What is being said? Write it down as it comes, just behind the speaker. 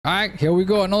All right, here we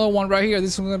go. Another one right here.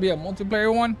 This is gonna be a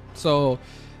multiplayer one. So,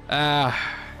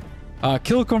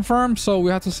 kill confirmed. So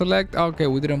we have to select. Okay,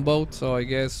 we didn't vote. So I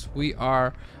guess we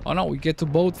are. Oh no, we get to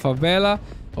vote favela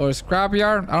or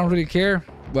scrapyard. I don't really care.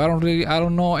 But I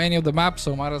don't know any of the maps.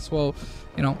 So might as well,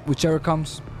 you know, whichever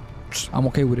comes, I'm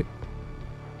okay with it.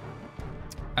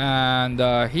 And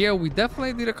here we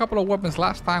definitely did a couple of weapons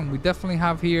last time. We definitely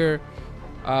have here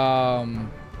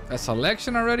a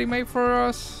selection already made for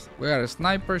us. We got a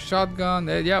sniper, shotgun.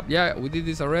 Yep, yeah, we did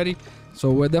this already.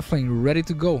 So we're definitely ready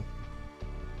to go.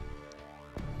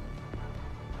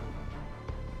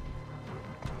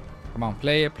 Come on,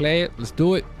 play it, play it. Let's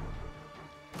do it.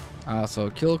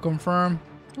 So kill confirm.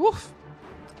 Woof.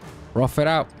 Rough it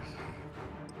out.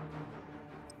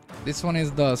 This one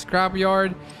is the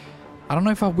scrapyard. I don't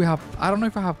know if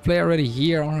I have play already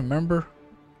here. I don't remember.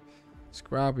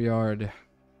 Scrapyard.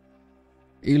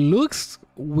 It looks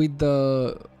with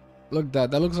the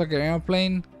that looks like an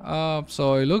airplane.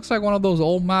 So it looks like one of those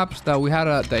old maps that we had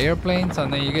at the airplanes,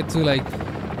 and then you get to like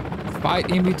fight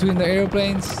in between the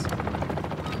airplanes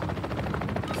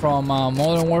from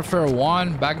Modern Warfare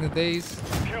 1 back in the days.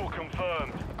 Kill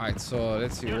confirmed. All right, so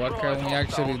let's see what can we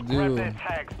actually do.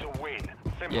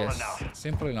 Yes,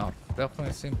 simple enough.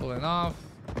 Definitely simple enough.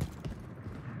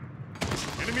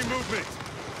 Enemy movement.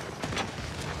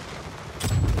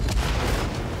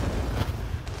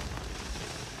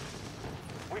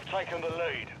 We've taken the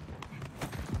lead.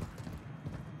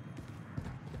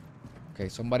 Okay,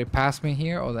 somebody passed me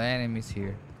here, or the enemy's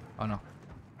here. Oh no.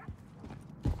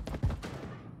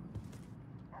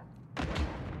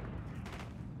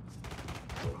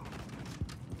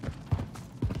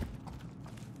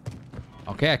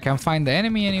 Okay, I can't find the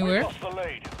enemy anywhere. Lost the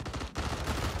lead.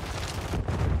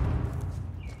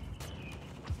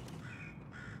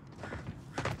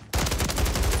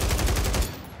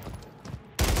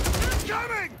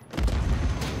 Incoming!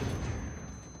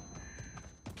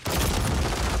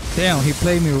 Damn, he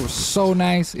played me so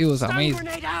nice. It was amazing.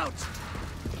 Grenade out.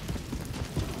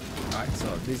 Alright,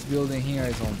 so this building here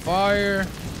is on fire.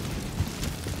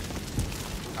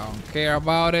 I don't care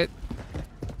about it.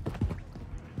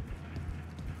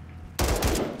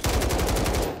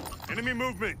 Enemy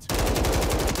movement.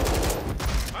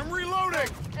 I'm reloading.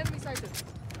 Enemy sighted.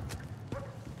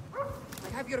 I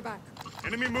have your back.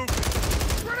 Enemy movement.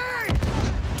 Grenade!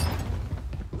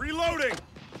 Reloading.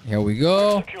 Here we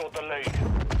go. Secured the lead.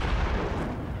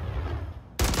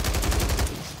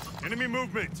 Enemy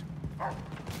movement.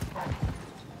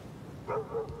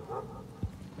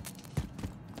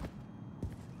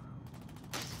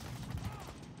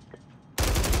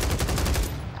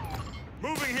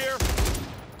 Moving here.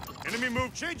 Enemy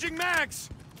move. Changing mags.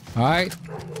 Alright.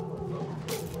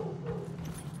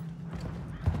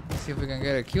 Let's see if we can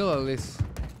get a kill at least.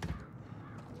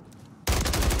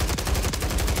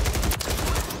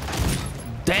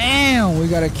 Damn, we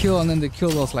got a kill and then they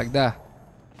killed us like that.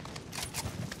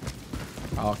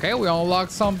 Okay, we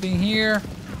unlocked something here.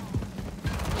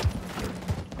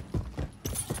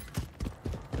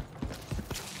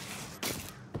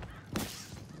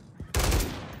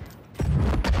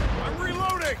 I'm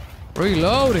reloading.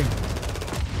 Reloading.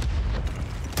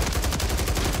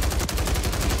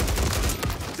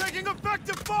 Taking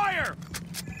effective fire.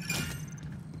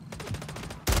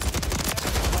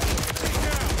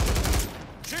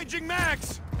 Changing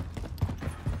mags.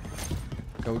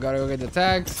 Okay, we gotta go get the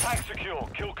tags. Tag secure.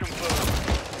 Kill confirmed.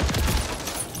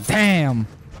 Damn.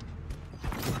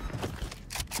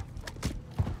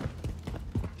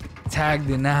 Tag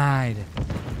denied.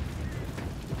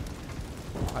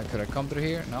 Could I come through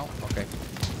here? No? Okay.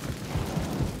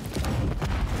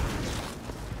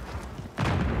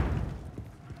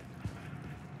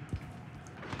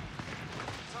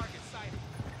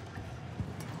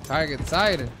 Target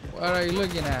sighted. What are you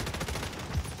looking at?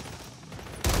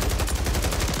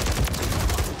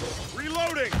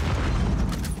 Reloading.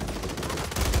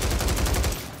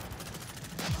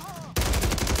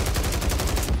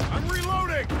 I'm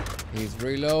reloading. He's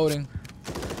reloading.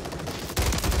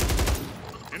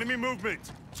 Enemy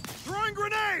movement. Throwing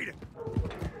grenade.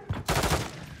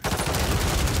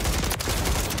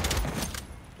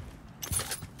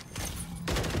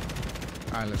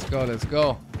 All right, let's go. Let's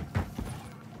go.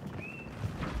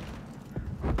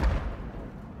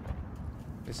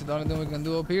 This is the only thing we can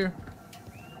do up here.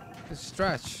 Just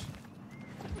stretch.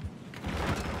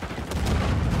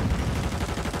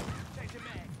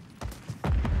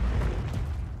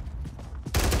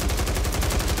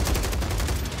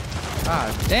 Ah,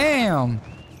 damn.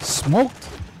 Smoked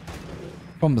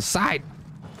from the side.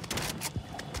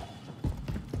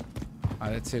 All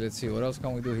right, let's see. What else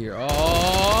can we do here?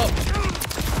 Oh!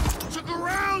 Took a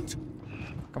round. ground!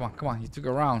 Come on, come on. You took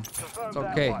a round. It's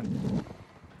okay.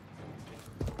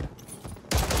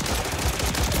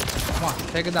 Come on,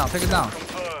 take it down, take it down.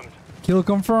 Confirmed. Kill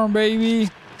confirmed, baby.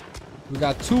 We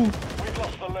got 2. We've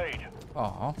lost the lead.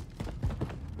 Oh.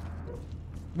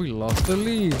 We lost the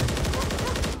lead.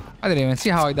 I didn't even see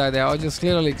how I died there. I just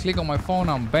literally click on my phone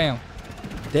and bam.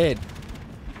 Dead.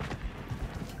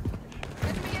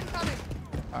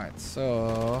 Alright,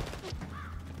 so...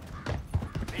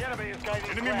 The enemy is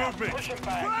gaining enemy movement. Push it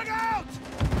back. Frag out!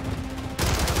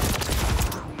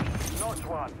 Not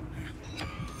one.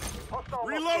 Hostile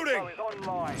reloading. Is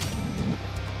online.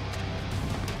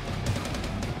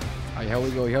 Alright, here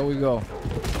we go, here we go.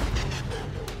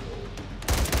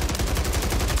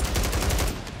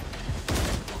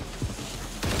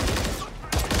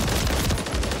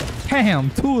 Damn,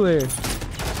 2 there.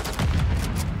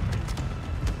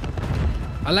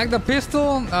 I like the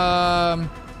pistol.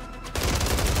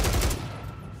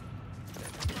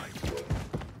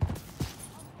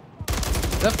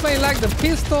 Definitely like the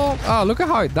pistol. Oh, look at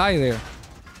how I die there.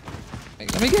 Hey,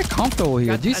 let me get comfortable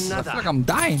here. Jesus, I feel like I'm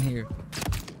dying here.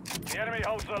 The enemy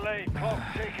holds the lead. Clock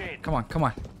ticking. Come on, come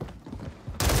on.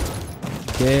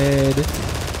 Dead.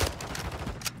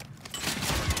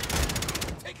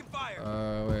 Taking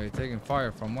fire. Wait, taking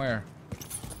fire from where?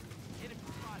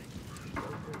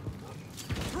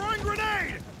 Throwing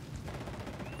grenade.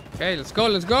 Okay, let's go,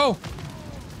 let's go.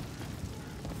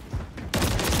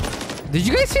 Did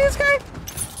you guys see this guy?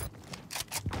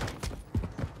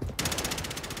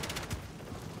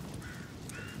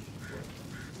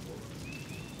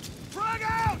 Frag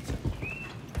out.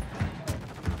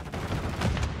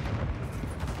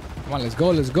 Come on, let's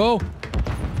go, let's go.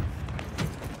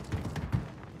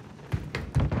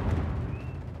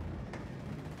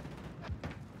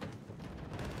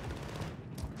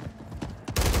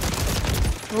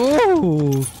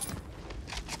 Ooh.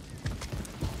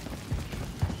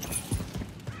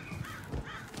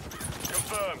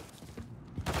 Confirmed.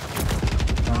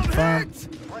 Confirmed.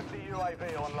 Friendly UAV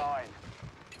online.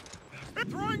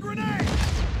 Throwing grenade.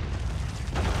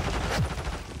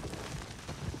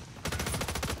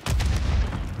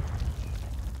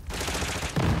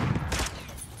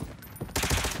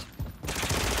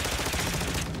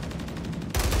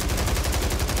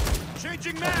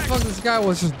 Changing mag. Fuck, this guy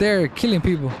was just there killing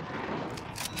people.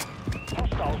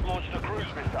 Hostiles launched a cruise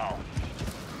missile.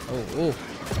 Oh,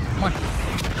 come on.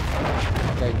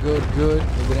 Okay, good, good.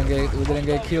 We didn't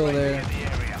get killed there.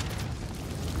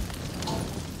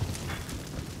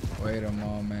 Wait a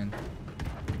moment.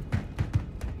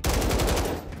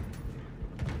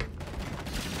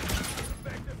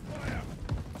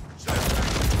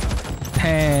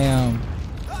 Damn.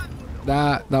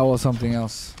 That was something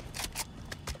else.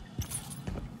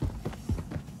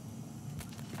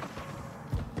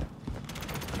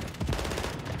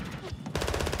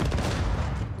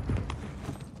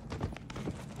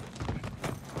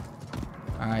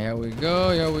 Alright, here we go,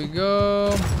 here we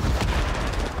go.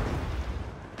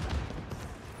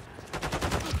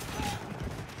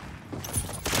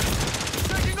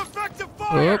 Taking effective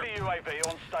fire. Oop. Friendly UAV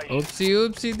on station. Oopsie,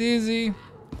 oopsie daisy.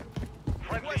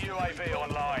 Friendly UAV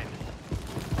online.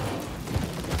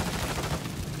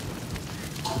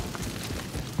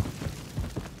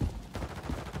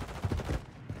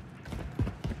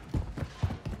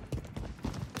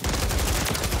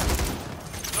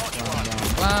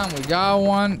 Bam, we got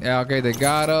one. Yeah, okay, they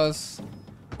got us.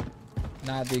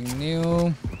 Nothing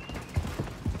new.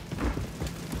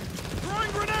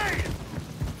 Throwing grenade.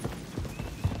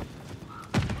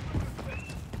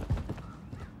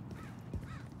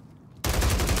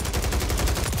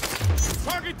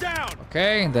 Target down.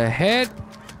 Okay, the head.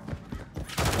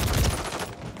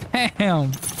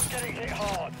 Damn. Getting hit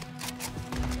hard.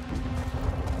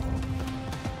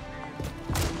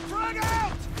 Frag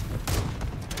out.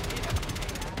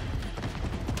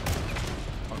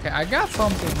 Okay, I got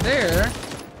something there.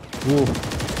 Ooh.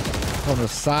 From the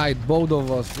side, both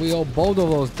of us. Both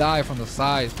of us die from the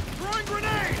side. Throwing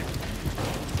grenade.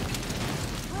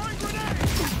 Throwing grenade.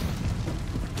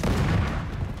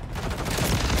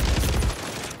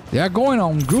 They are going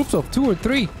on groups of 2 or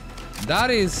 3. That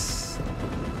is...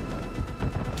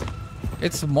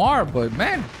 It's smart, but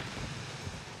man,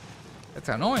 it's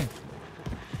annoying.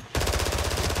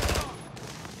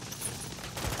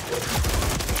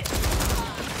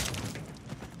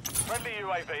 Friendly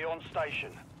UAV on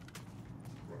station.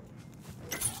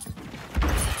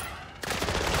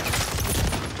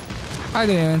 I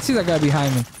didn't even see that guy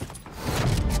behind me.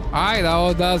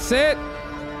 Alright, that's it.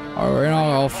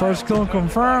 Our first kill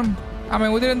confirmed. I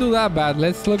mean, we didn't do that bad.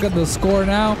 Let's look at the score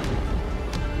now.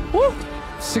 Woo!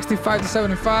 65 to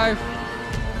 75.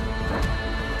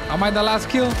 Am I the last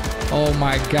kill? Oh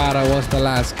my god, I was the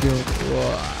last kill.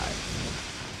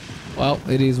 Whoa. Well,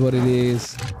 it is what it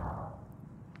is.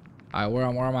 Alright, where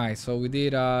am I? So we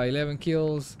did 11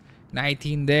 kills,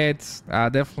 19 deaths.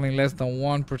 Definitely less than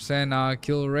 1%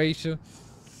 kill ratio.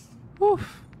 Whew.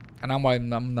 And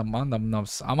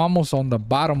I'm almost on the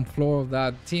bottom floor of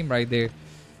that team right there.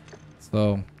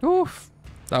 So, oof,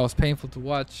 that was painful to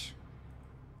watch.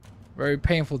 Very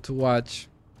painful to watch.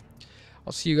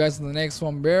 I'll see you guys in the next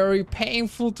one. Very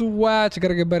painful to watch. I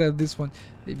gotta get better at this one.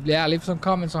 Yeah, leave some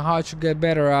comments on how I should get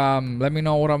better. Let me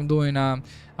know what I'm doing and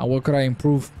what could I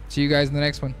improve. See you guys in the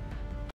next one.